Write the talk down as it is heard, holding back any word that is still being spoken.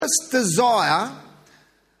deepest desire,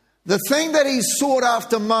 the thing that he sought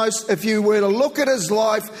after most, if you were to look at his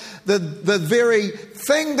life, the very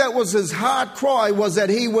thing that was his heart cry was that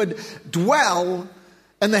he would dwell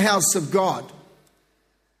in the house of God.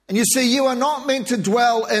 And you see, you are not meant to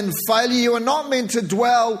dwell in failure. You are not meant to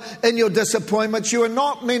dwell in your disappointments. You are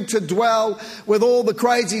not meant to dwell with all the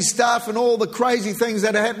crazy stuff and all the crazy things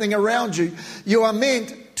that are happening around you. You are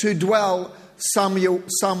meant to dwell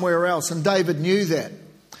somewhere else. And David knew that.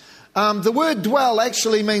 The word dwell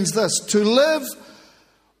actually means this: to live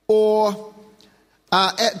or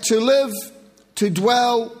to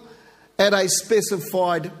dwell at a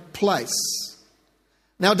specified place.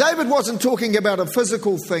 Now, David wasn't talking about a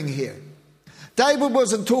physical thing here. David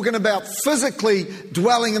wasn't talking about physically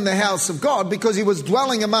dwelling in the house of God, because he was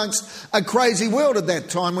dwelling amongst a crazy world at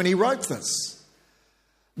that time when he wrote this.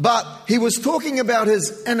 But he was talking about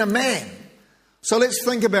his inner man. So let's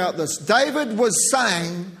think about this. David was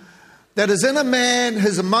saying that his inner man,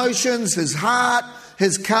 his emotions, his heart,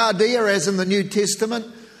 his cardia, as in the New Testament,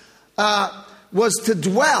 was to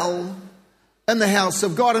dwell in the house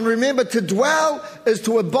of God. And remember, to dwell is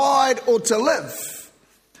to abide or to live.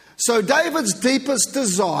 So David's deepest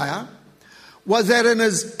desire was that in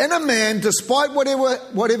his inner man, despite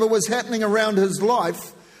whatever was happening around his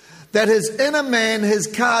life, that his inner man, his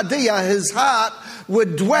cardia, his heart,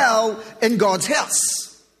 would dwell in God's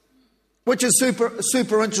house, which is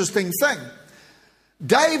super interesting thing.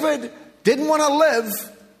 David didn't want to live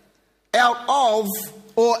out of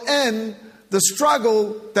or in the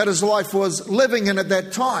struggle that his life was living in at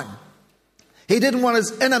that time. He didn't want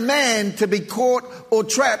his inner man to be caught or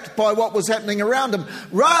trapped by what was happening around him.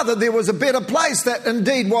 Rather, there was a better place that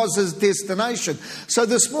indeed was his destination. So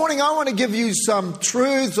this morning I want to give you some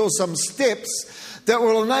truths or some steps that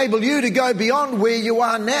will enable you to go beyond where you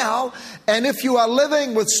are now. And if you are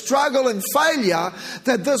living with struggle and failure,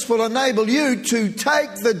 that this will enable you to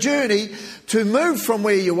take the journey to move from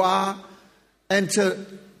where you are and to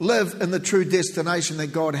live in the true destination that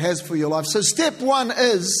God has for your life. So step one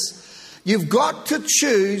is you've got to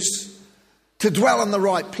choose to dwell in the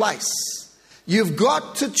right place. You've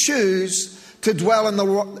got to choose to dwell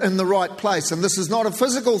in the right place. And this is not a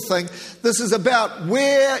physical thing. This is about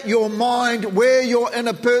where your mind, where your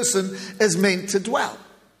inner person is meant to dwell.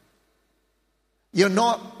 You're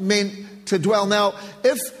not meant to dwell. Now,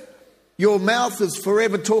 if your mouth is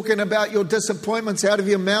forever talking about your disappointments, out of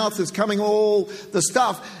your mouth is coming all the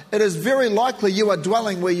stuff, it is very likely you are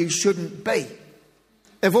dwelling where you shouldn't be.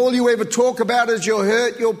 If all you ever talk about is your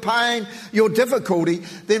hurt, your pain, your difficulty,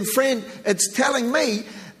 then friend, it's telling me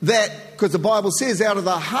that, because the Bible says out of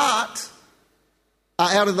the heart,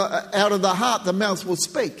 the mouth will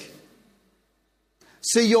speak.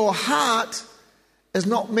 See, your heart is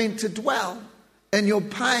not meant to dwell in your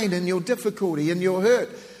pain, in your difficulty, in your hurt,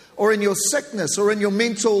 or in your sickness, or in your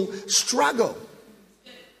mental struggle.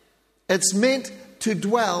 It's meant to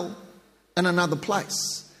dwell in another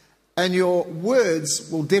place. And your words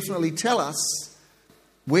will definitely tell us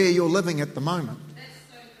where you're living at the moment.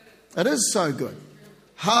 It is so good.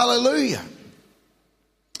 Hallelujah.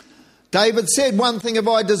 David said, one thing have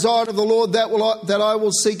I desired of the Lord, that I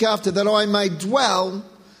will seek after, that I may dwell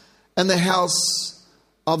in the house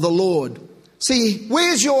of the Lord. See,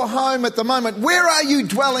 where's your home at the moment? Where are you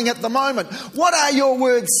dwelling at the moment? What are your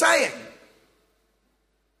words saying?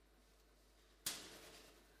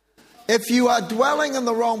 If you are dwelling in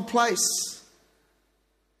the wrong place,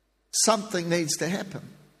 something needs to happen.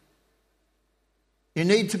 You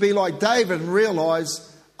need to be like David and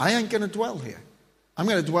realize, I ain't going to dwell here. I'm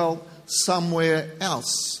going to dwell somewhere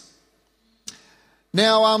else.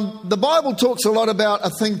 Now, the Bible talks a lot about a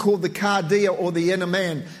thing called the cardia, or the inner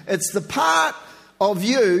man. It's the part of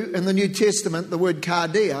you in the New Testament, the word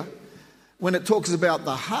cardia, when it talks about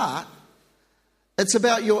the heart, it's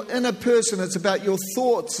about your inner person. It's about your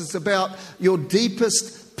thoughts. It's about your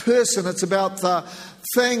deepest person. It's about the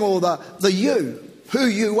thing, or the you, who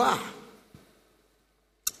you are.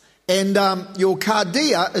 And your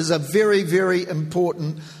cardia is a very, very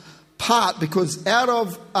important part, because out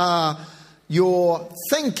of your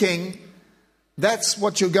thinking, that's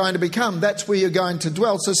what you're going to become. That's where you're going to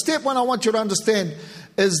dwell. So step one I want you to understand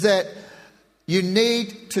is that you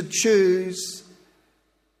need to choose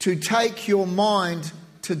to take your mind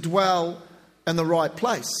to dwell in the right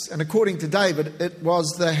place. And according to David, it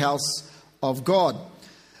was the house of God.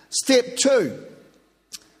 Step two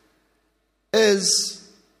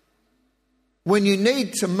is when you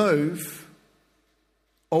need to move,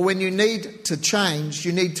 or when you need to change,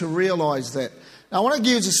 you need to realize that. Now, I want to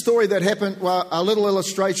use a story that happened, a little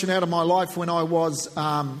illustration out of my life when I was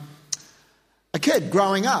a kid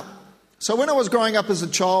growing up. So when I was growing up as a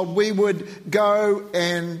child, we would go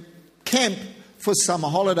and camp for summer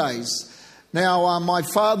holidays. Now, my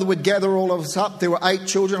father would gather all of us up. There were 8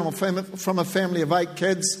 children. I'm from a family of 8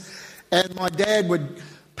 kids. And my dad would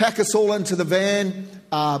pack us all into the van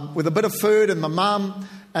with a bit of food and my mum.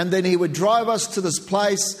 And then he would drive us to this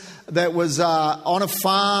place that was on a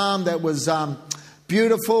farm that was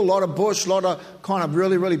beautiful, a lot of bush, a lot of kind of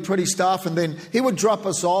really, really pretty stuff. And then he would drop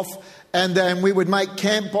us off. And then we would make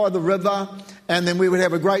camp by the river. And then we would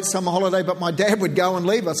have a great summer holiday. But my dad would go and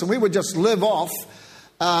leave us. And we would just live off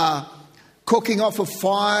cooking off a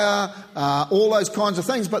fire, all those kinds of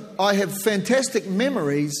things. But I have fantastic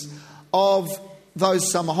memories of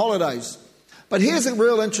those summer holidays. But here's a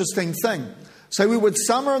real interesting thing. So we would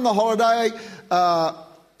summer in the holiday,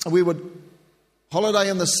 we would holiday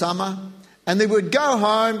in the summer, and then we'd go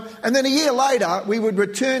home, and then a year later we would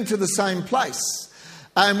return to the same place.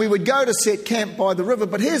 And we would go to set camp by the river.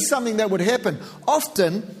 But here's something that would happen.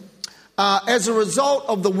 Often, as a result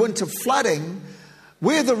of the winter flooding,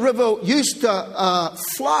 where the river used to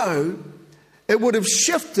flow, it would have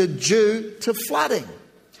shifted due to flooding.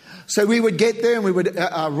 So we would get there and we would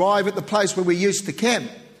arrive at the place where we used to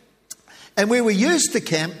camp. And where we used to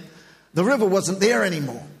camp, the river wasn't there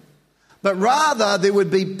anymore. But rather there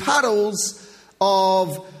would be puddles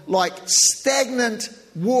of like stagnant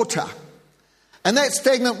water. And that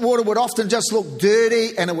stagnant water would often just look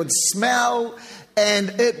dirty and it would smell and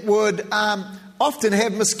it would often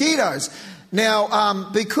have mosquitoes. Now,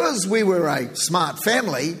 because we were a smart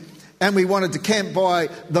family and we wanted to camp by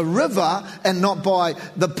the river and not by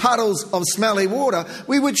the puddles of smelly water,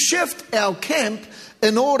 we would shift our camp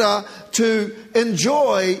in order to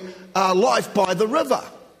enjoy life by the river.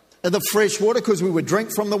 The fresh water, because we would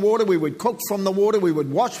drink from the water, we would cook from the water, we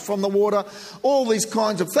would wash from the water, all these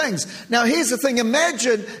kinds of things. Now, here's the thing.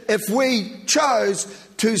 Imagine if we chose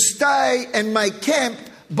to stay and make camp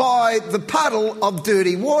by the puddle of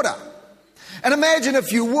dirty water. And imagine,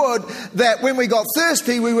 if you would, that when we got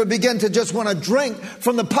thirsty, we would begin to just want to drink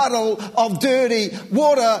from the puddle of dirty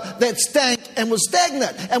water that stank and was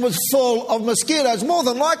stagnant and was full of mosquitoes. More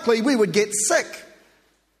than likely, we would get sick.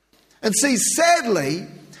 And see, sadly,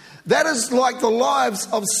 that is like the lives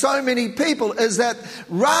of so many people, is that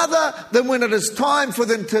rather than when it is time for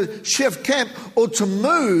them to shift camp or to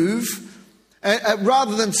move,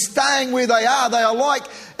 rather than staying where they are like,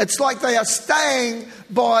 it's like they are staying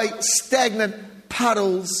by stagnant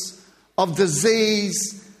puddles of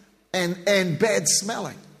disease and bad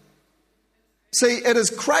smelling. See, it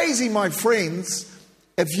is crazy, my friends,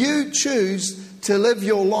 if you choose to live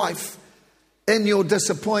your life in your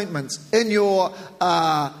disappointments, in your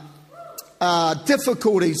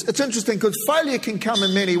difficulties. It's interesting because failure can come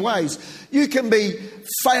in many ways. You can be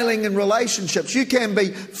failing in relationships. You can be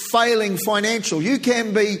failing financial. You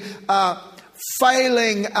can be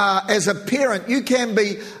failing as a parent. You can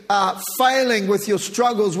be failing with your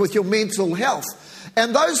struggles with your mental health.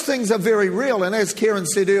 And those things are very real. And as Karen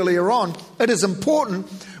said earlier on, it is important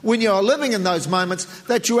when you are living in those moments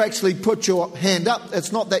that you actually put your hand up.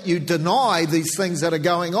 It's not that you deny these things that are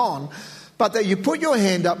going on, but that you put your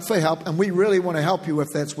hand up for help, and we really want to help you if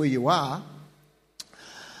that's where you are.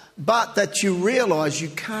 But that you realise you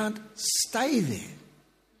can't stay there.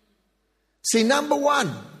 See, number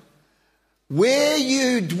one, where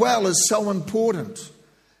you dwell is so important.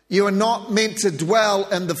 You are not meant to dwell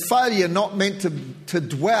in the failure, not meant to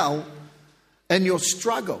dwell in your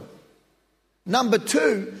struggle. Number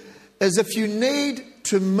two is, if you need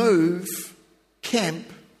to move camp,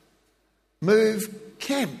 move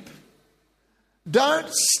camp. Don't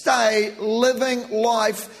stay living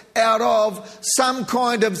life out of some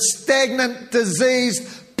kind of stagnant,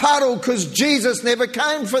 diseased puddle, because Jesus never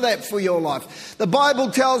came for that for your life. The Bible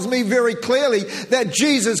tells me very clearly that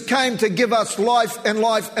Jesus came to give us life and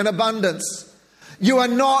life in abundance. You are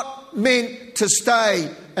not meant to stay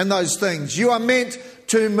in those things. You are meant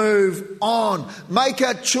to move on. Make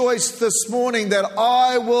a choice this morning that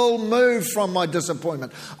I will move from my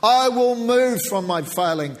disappointment. I will move from my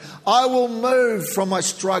failing. I will move from my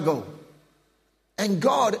struggle. And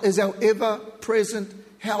God is our ever-present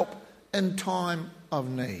help in time of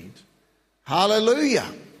need. Hallelujah.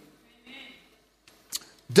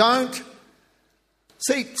 Don't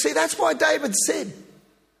see, that's why David said,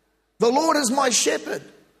 the Lord is my shepherd.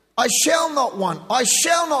 I shall not want. I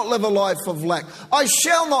shall not live a life of lack. I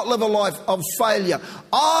shall not live a life of failure.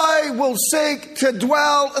 I will seek to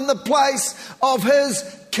dwell in the place of His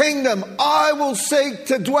kingdom. I will seek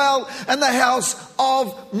to dwell in the house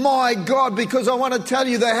of my God, because I want to tell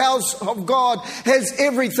you, the house of God has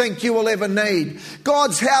everything you will ever need.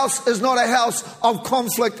 God's house is not a house of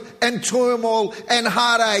conflict and turmoil and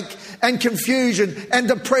heartache and confusion and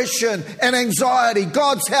depression and anxiety.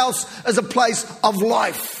 God's house is a place of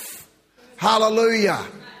life. Hallelujah.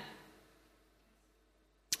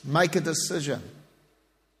 Make a decision.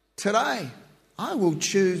 Today, I will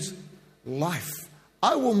choose life.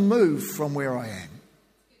 I will move from where I am.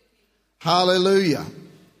 Hallelujah.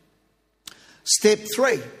 Step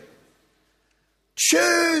 3.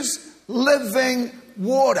 Choose living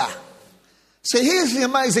water. See, here's the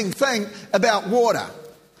amazing thing about water.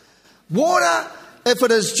 Water, if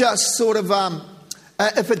it is just sort of,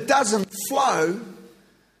 if it doesn't flow,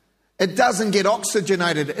 it doesn't get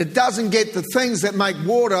oxygenated. It doesn't get the things that make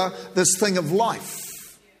water this thing of life.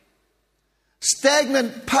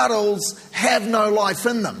 Stagnant puddles have no life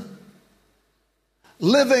in them.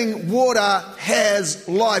 Living water has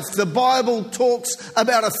life. The Bible talks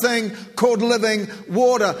about a thing called living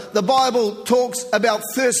water. The Bible talks about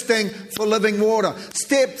thirsting for living water.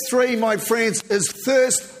 Step 3, my friends, is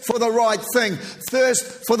thirst for the right thing.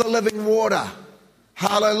 Thirst for the living water.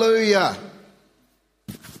 Hallelujah.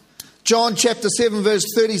 John chapter 7 verse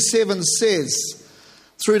 37 says,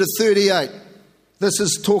 through to 38, this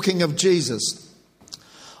is talking of Jesus.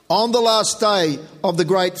 On the last day of the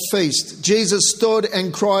great feast, Jesus stood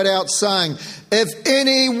and cried out, saying, if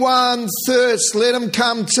anyone thirsts, let him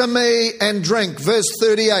come to me and drink. Verse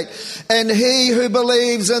 38, and he who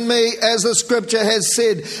believes in me, as the scripture has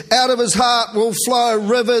said, out of his heart will flow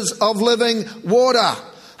rivers of living water.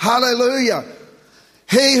 Hallelujah.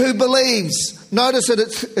 He who believes, notice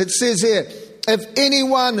it says here, if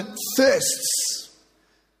anyone thirsts.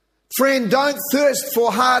 Friend, don't thirst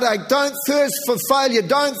for heartache. Don't thirst for failure.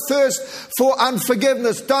 Don't thirst for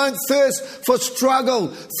unforgiveness. Don't thirst for struggle.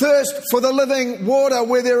 Thirst for the living water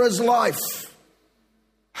where there is life.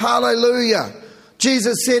 Hallelujah.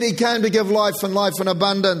 Jesus said he came to give life and life in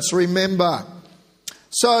abundance, remember.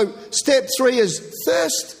 So step 3 is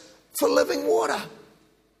thirst for living water.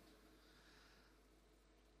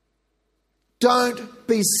 Don't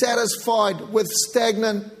be satisfied with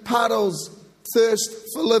stagnant puddles. Thirst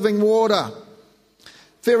for living water.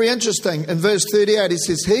 Very interesting. In verse 38 it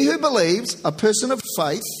says, he who believes, a person of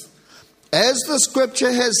faith, as the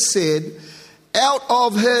scripture has said, out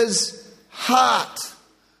of his heart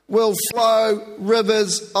will flow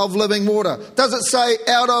rivers of living water. Does it say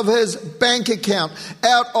out of his bank account,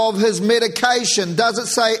 out of his medication? Does it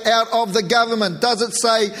say out of the government? Does it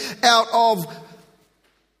say out of...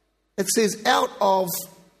 It says out of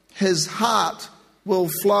his heart will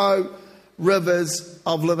flow rivers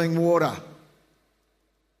of living water.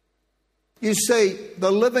 You see, the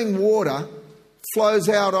living water flows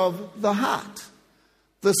out of the heart.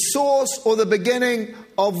 The source or the beginning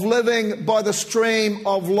of living by the stream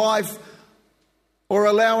of life or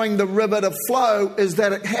allowing the river to flow is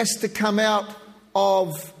that it has to come out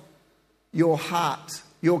of your heart,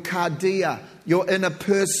 your cardia, your inner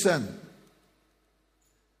person.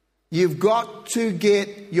 You've got to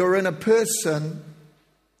get your inner person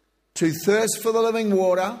to thirst for the living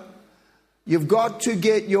water. You've got to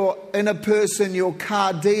get your inner person, your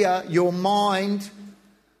cardia, your mind,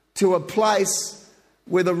 to a place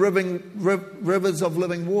where the rivers of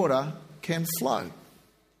living water can flow.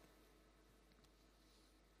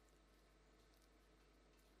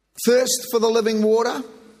 Thirst for the living water.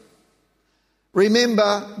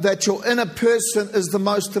 Remember that your inner person is the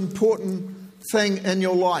most important thing in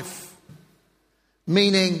your life.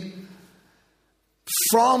 Meaning,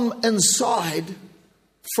 from inside,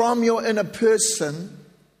 from your inner person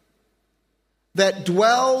that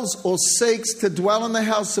dwells or seeks to dwell in the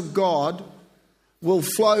house of God will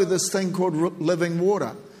flow this thing called living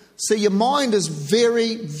water. See, your mind is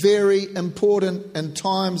very, very important in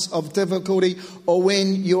times of difficulty or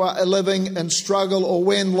when you are living in struggle or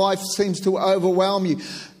when life seems to overwhelm you.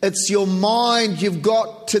 It's your mind you've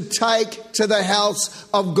got to take to the house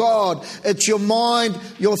of God. It's your mind,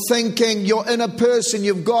 your thinking, your inner person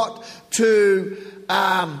you've got to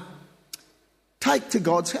take to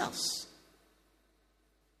God's house.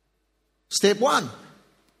 Step 1.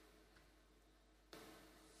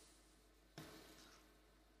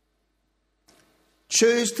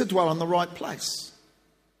 Choose to dwell in the right place,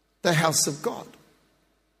 the house of God.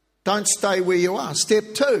 Don't stay where you are.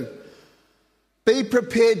 Step 2, be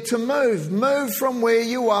prepared to move. Move from where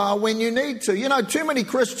you are when you need to. You know, too many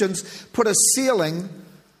Christians put a ceiling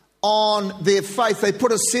on their faith. They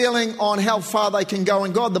put a ceiling on how far they can go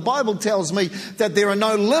in God. The Bible tells me that there are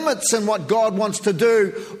no limits in what God wants to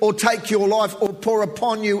do or take your life or pour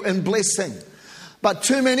upon you in blessing. But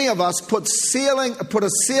too many of us put a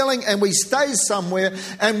ceiling and we stay somewhere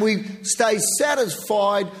and we stay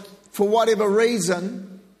satisfied for whatever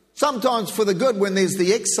reason, sometimes for the good when there's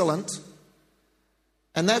the excellent.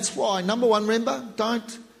 And that's why, number one, remember,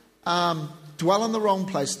 don't dwell in the wrong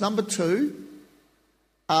place. Number two,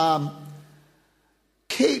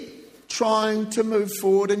 keep trying to move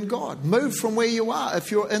forward in God. Move from where you are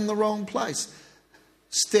if you're in the wrong place.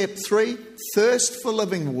 Step 3, thirst for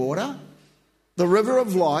living water, the river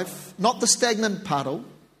of life, not the stagnant puddle.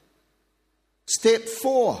 Step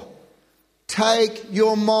 4, take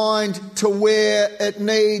your mind to where it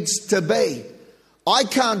needs to be. I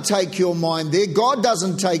can't take your mind there. God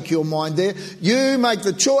doesn't take your mind there. You make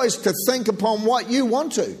the choice to think upon what you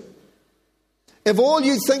want to. If all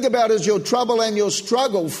you think about is your trouble and your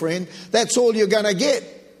struggle, friend, that's all you're going to get.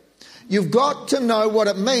 You've got to know what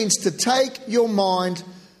it means to take your mind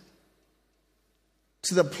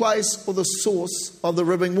to the place or the source of the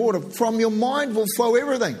living water. From your mind will flow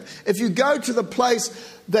everything. If you go to the place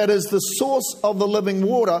that is the source of the living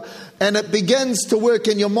water and it begins to work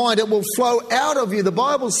in your mind, it will flow out of you. The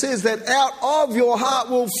Bible says that out of your heart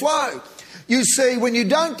will flow. You see, when you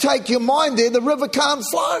don't take your mind there, the river can't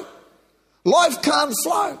flow. Life can't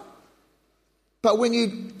flow. But when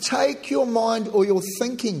you take your mind or your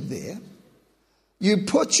thinking there, you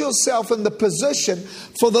put yourself in the position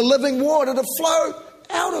for the living water to flow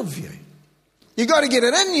out of you. You've got to get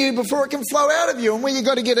it in you before it can flow out of you. And where you've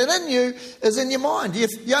got to get it in you is in your mind.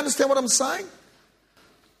 You understand what I'm saying?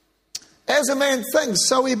 As a man thinks,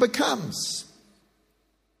 so he becomes.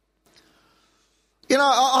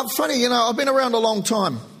 I'm funny, I've been around a long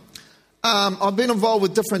time. I've been involved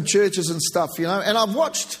with different churches and stuff, and I've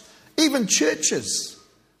watched even churches.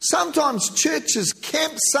 Sometimes churches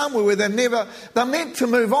camp somewhere where they're meant to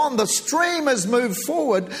move on. The stream has moved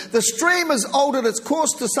forward. The stream has altered its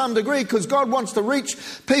course to some degree because God wants to reach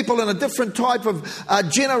people in a different type of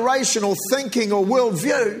generation or thinking or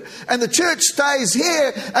worldview. And the church stays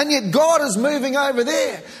here, and yet God is moving over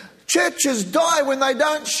there. Churches die when they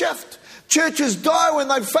don't shift. Churches die when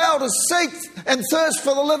they fail to seek and thirst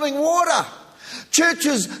for the living water.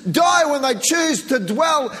 Churches die when they choose to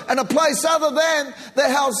dwell in a place other than the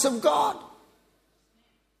house of God.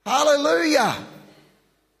 Hallelujah.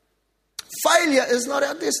 Failure is not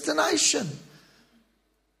our destination.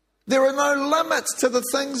 There are no limits to the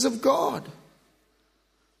things of God.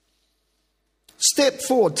 Step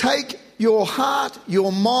 4, take your heart,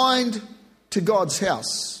 your mind to God's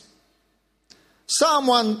house. Psalm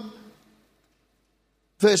 1,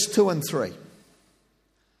 verse 2 and 3.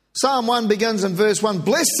 Psalm 1 begins in verse 1.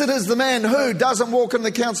 Blessed is the man who doesn't walk in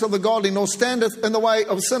the counsel of the godly, nor standeth in the way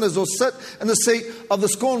of sinners, or sit in the seat of the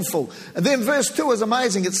scornful. And then verse 2 is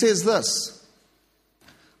amazing. It says this.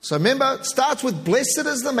 So remember, it starts with blessed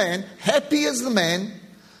is the man, happy is the man.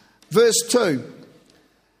 Verse 2.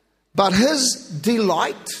 But his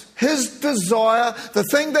delight, his desire, the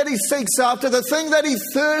thing that he seeks after, the thing that he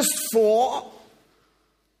thirsts for,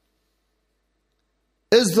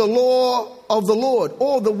 is the law of the Lord,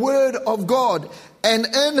 or the word of God. And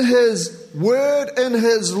in his word, in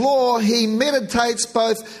his law, he meditates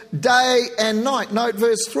both day and night. Note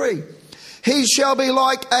verse 3. He shall be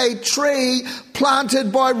like a tree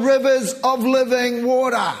planted by rivers of living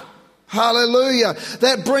water. Hallelujah.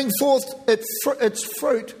 That bring forth its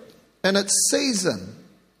fruit in its season,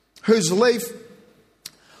 whose leaf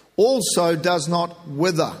also does not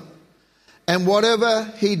wither. And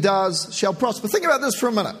whatever he does shall prosper. Think about this for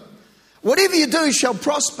a minute. Whatever you do shall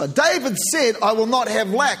prosper. David said, I will not have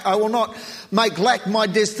lack. I will not make lack my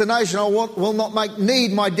destination. I will not make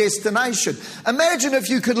need my destination. Imagine if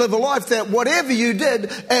you could live a life that whatever you did,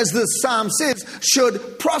 as this psalm says,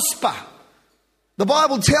 should prosper. The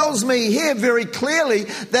Bible tells me here very clearly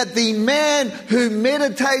that the man who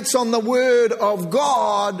meditates on the word of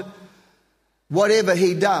God, whatever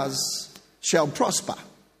he does shall prosper.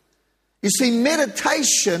 You see,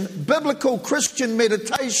 meditation, biblical Christian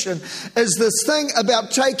meditation, is this thing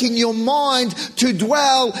about taking your mind to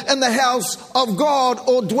dwell in the house of God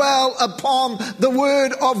or dwell upon the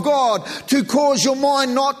word of God, to cause your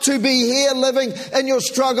mind not to be here living in your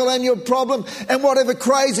struggle and your problem and whatever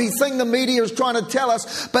crazy thing the media is trying to tell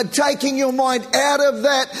us, but taking your mind out of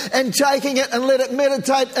that and taking it and let it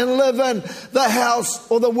meditate and live in the house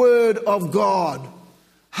or the word of God.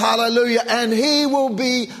 Hallelujah. And he will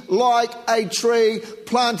be like a tree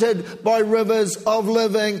planted by rivers of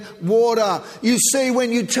living water. You see,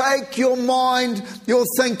 when you take your mind, your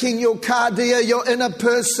thinking, your cardia, your inner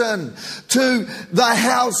person to the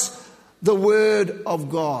house, the Word of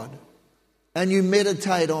God, and you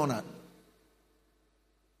meditate on it,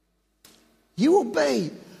 you will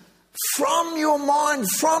be, from your mind,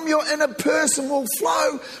 from your inner person will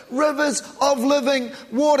flow rivers of living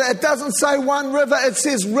water. It doesn't say one river, it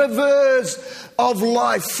says rivers of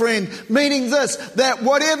life, friend. Meaning this, that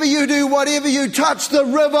whatever you do, whatever you touch, the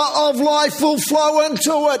river of life will flow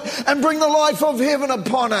into it and bring the life of heaven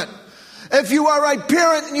upon it. If you are a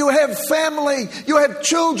parent and you have family, you have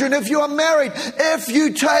children, if you are married, if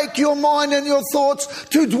you take your mind and your thoughts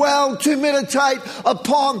to dwell, to meditate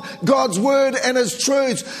upon God's Word and His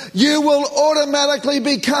truths, you will automatically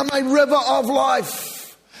become a river of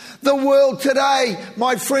life. The world today,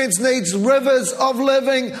 my friends, needs rivers of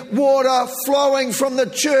living water flowing from the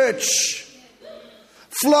church,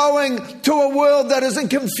 flowing to a world that is in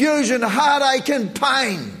confusion, heartache and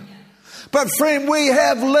pain. But friend, we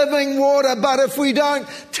have living water, but if we don't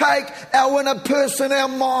take our inner person, our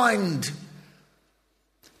mind,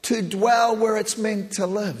 to dwell where it's meant to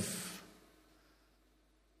live,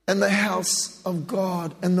 in the house of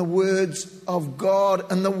God, in the words of God,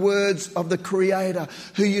 in the words of the Creator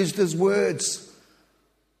who used His words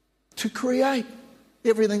to create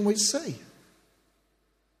everything we see.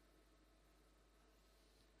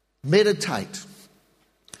 Meditate.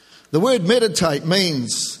 The word meditate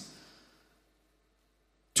means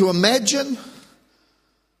to imagine,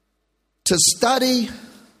 to study,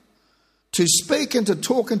 to speak and to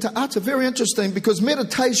talk and to utter. Very interesting, because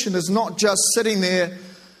meditation is not just sitting there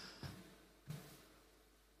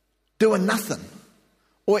doing nothing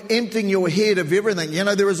or emptying your head of everything. You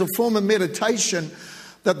know, there is a form of meditation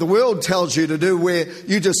that the world tells you to do where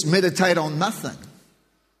you just meditate on nothing.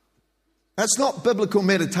 That's not biblical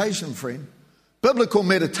meditation, friend. Biblical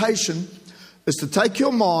meditation is to take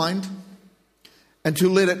your mind and to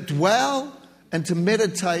let it dwell and to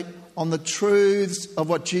meditate on the truths of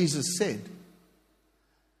what Jesus said.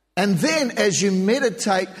 And then as you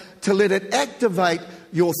meditate, to let it activate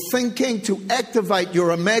your thinking, to activate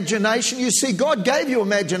your imagination. You see, God gave you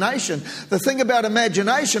imagination. The thing about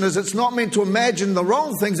imagination is it's not meant to imagine the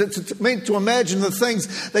wrong things. It's meant to imagine the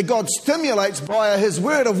things that God stimulates via His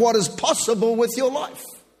Word of what is possible with your life.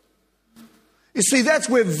 You see, that's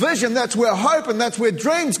where vision, that's where hope, and that's where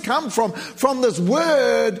dreams come from this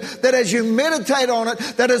Word, that as you meditate on it,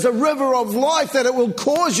 that is a river of life, that it will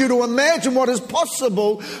cause you to imagine what is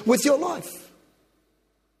possible with your life.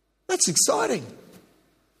 That's exciting.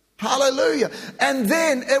 Hallelujah. And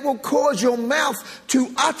then it will cause your mouth to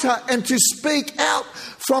utter and to speak out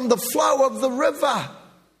from the flow of the river.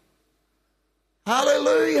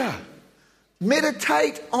 Hallelujah.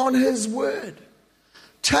 Meditate on His Word.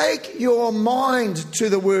 Take your mind to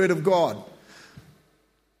the Word of God.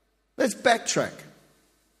 Let's backtrack.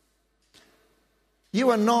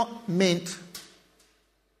 You are not meant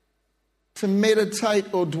to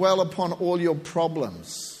meditate or dwell upon all your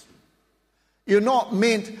problems. You're not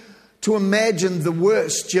meant to imagine the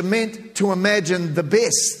worst. You're meant to imagine the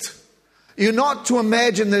best. You're not to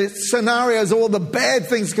imagine the scenarios, all the bad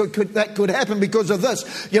things that could happen because of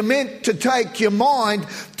this. You're meant to take your mind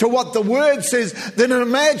to what the Word says, then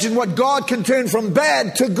imagine what God can turn from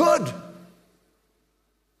bad to good.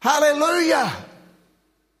 Hallelujah.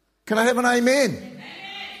 Can I have an amen? Amen.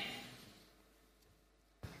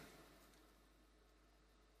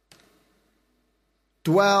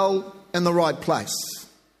 Dwell in the right place.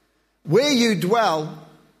 Where you dwell,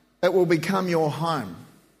 it will become your home.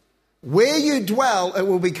 Where you dwell, it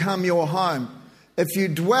will become your home. If you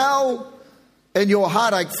dwell in your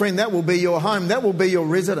heartache, friend, that will be your home. That will be your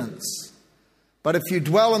residence. But if you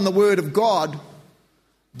dwell in the Word of God,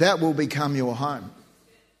 that will become your home.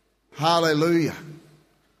 Hallelujah.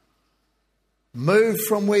 Move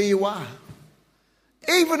from where you are.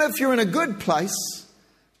 Even if you're in a good place,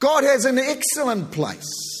 God has an excellent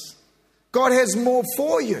place. God has more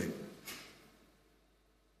for you.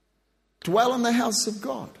 Dwell in the house of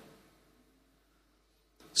God.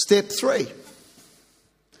 Step 3.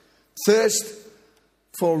 Thirst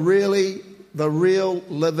for the real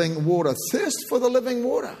living water. Thirst for the living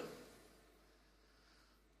water.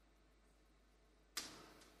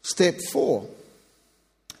 Step 4.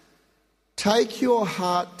 Take your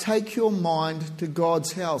heart, take your mind to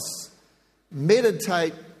God's house.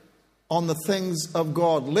 Meditate on the things of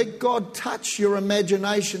God. Let God touch your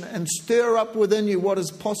imagination and stir up within you what is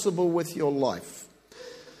possible with your life.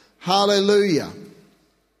 Hallelujah.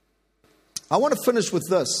 I want to finish with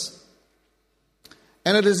this.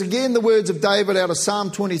 And it is again the words of David out of Psalm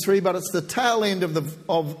 23, but it's the tail end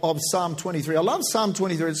of Psalm 23. I love Psalm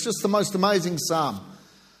 23. It's just the most amazing psalm.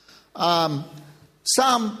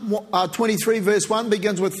 Psalm 23 verse 1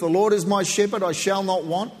 begins with, "The Lord is my shepherd, I shall not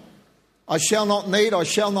want. I shall not need, I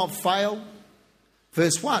shall not fail."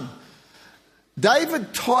 Verse 1.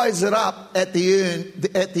 David ties it up at the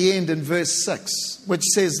end in verse 6, which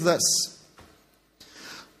says this: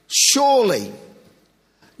 "Surely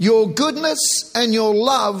your goodness and your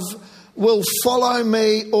love will follow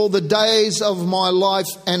me all the days of my life,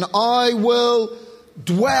 and I will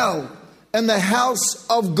dwell in the house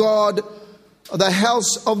of God, the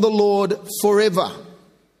house of the Lord forever."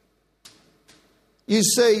 You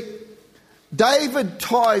see, David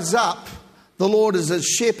ties up the Lord as his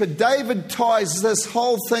shepherd. David ties this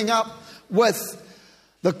whole thing up with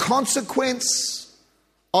the consequence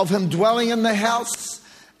of him dwelling in the house,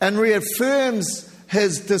 and reaffirms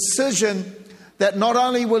his decision that not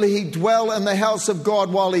only will he dwell in the house of God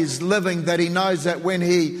while he's living, that he knows that when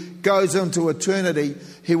he goes into eternity,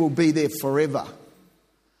 he will be there forever.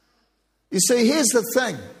 You see, here's the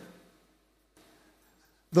thing.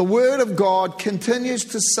 The Word of God continues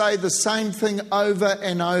to say the same thing over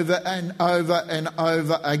and over and over and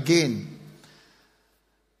over again.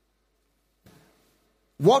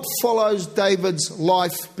 What follows David's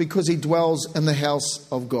life because he dwells in the house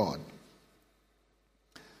of God?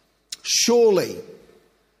 "Surely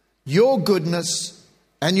your goodness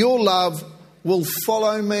and your love will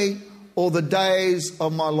follow me all the days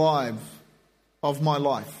of my life."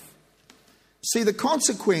 See, the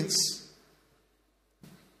consequence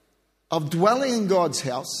of dwelling in God's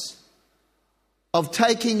house, of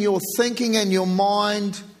taking your thinking and your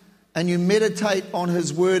mind and you meditate on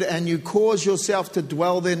His Word and you cause yourself to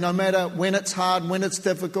dwell there no matter when it's hard, when it's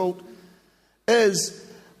difficult, is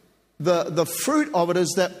the fruit of it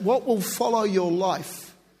is that what will follow your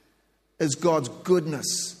life is God's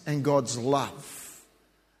goodness and God's love.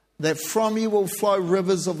 That from you will flow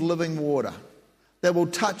rivers of living water that will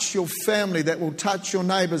touch your family, that will touch your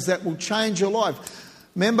neighbours, that will change your life.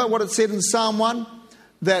 Remember what it said in Psalm 1?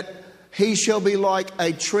 That he shall be like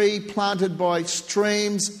a tree planted by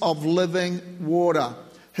streams of living water.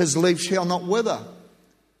 His leaf shall not wither.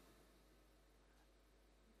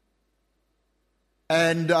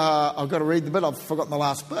 And I've got to read the bit. I've forgotten the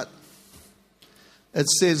last bit. It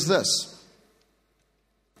says this: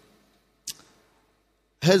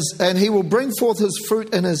 and he will bring forth his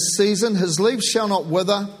fruit in his season. His leaf shall not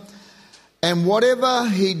wither, and whatever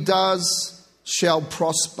he does shall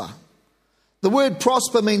prosper. The word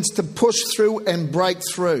prosper means to push through and break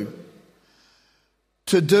through,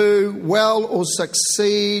 to do well or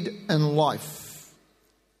succeed in life.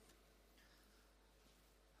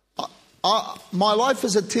 My life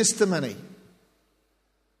is a testimony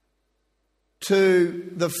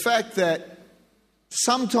to the fact that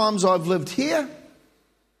sometimes I've lived here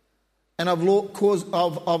and I've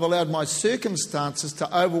allowed my circumstances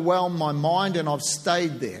to overwhelm my mind and I've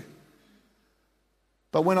stayed there.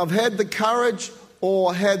 But when I've had the courage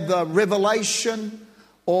or had the revelation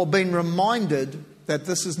or been reminded that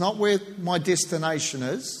this is not where my destination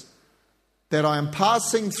is, that I am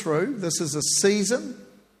passing through, this is a season.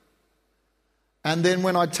 And then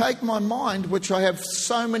when I take my mind, which I have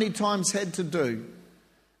so many times had to do,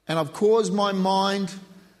 and I've caused my mind,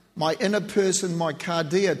 my inner person, my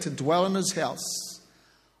cardia to dwell in his house,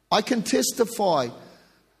 I can testify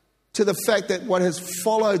to the fact that what has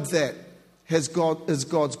followed that is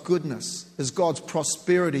God's goodness, is God's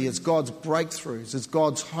prosperity, is God's breakthroughs, is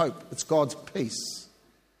God's hope, it's God's peace.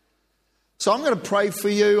 So I'm going to pray for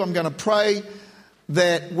you. I'm going to pray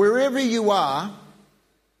that wherever you are,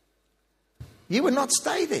 you would not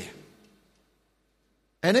stay there.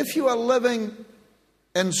 And if you are living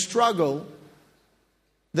in struggle,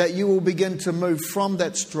 that you will begin to move from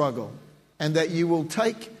that struggle and that you will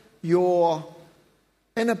take your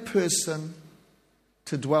inner person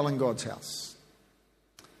to dwell in God's house.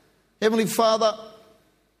 Heavenly Father,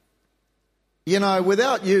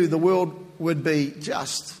 without you, the world would be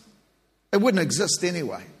it wouldn't exist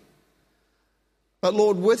anyway. But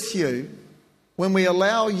Lord, with you, when we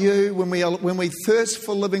allow you, when we thirst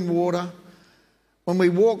for living water, when we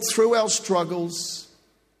walk through our struggles,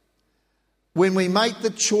 when we make the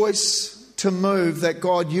choice to move, that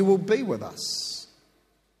God, you will be with us.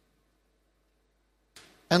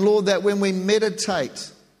 And Lord, that when we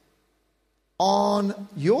meditate on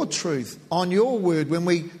your truth, on your word, when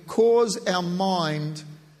we cause our mind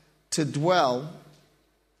to dwell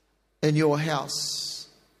in your house,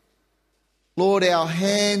 Lord, our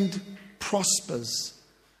hand prospers.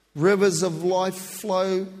 Rivers of life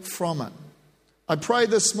flow from it. I pray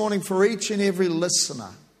this morning for each and every listener,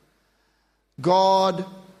 God,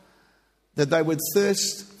 that they would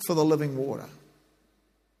thirst for the living water.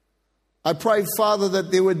 I pray, Father,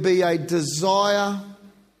 that there would be a desire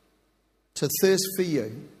to thirst for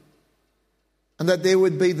you, and that there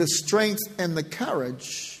would be the strength and the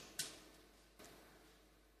courage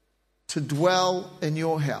to dwell in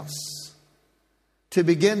your house, to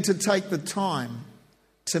begin to take the time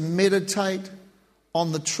to meditate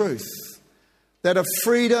on the truth, that a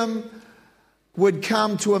freedom would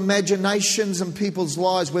come to imaginations in people's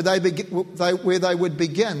lives where they would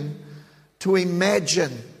begin to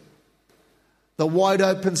imagine the wide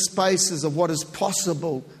open spaces of what is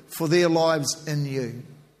possible for their lives in you.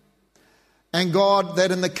 And God, that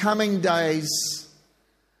in the coming days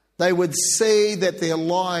they would see that their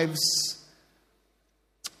lives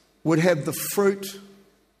would have the fruit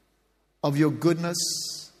of your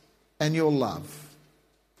goodness and your love.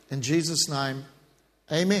 In Jesus' name,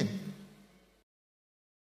 amen.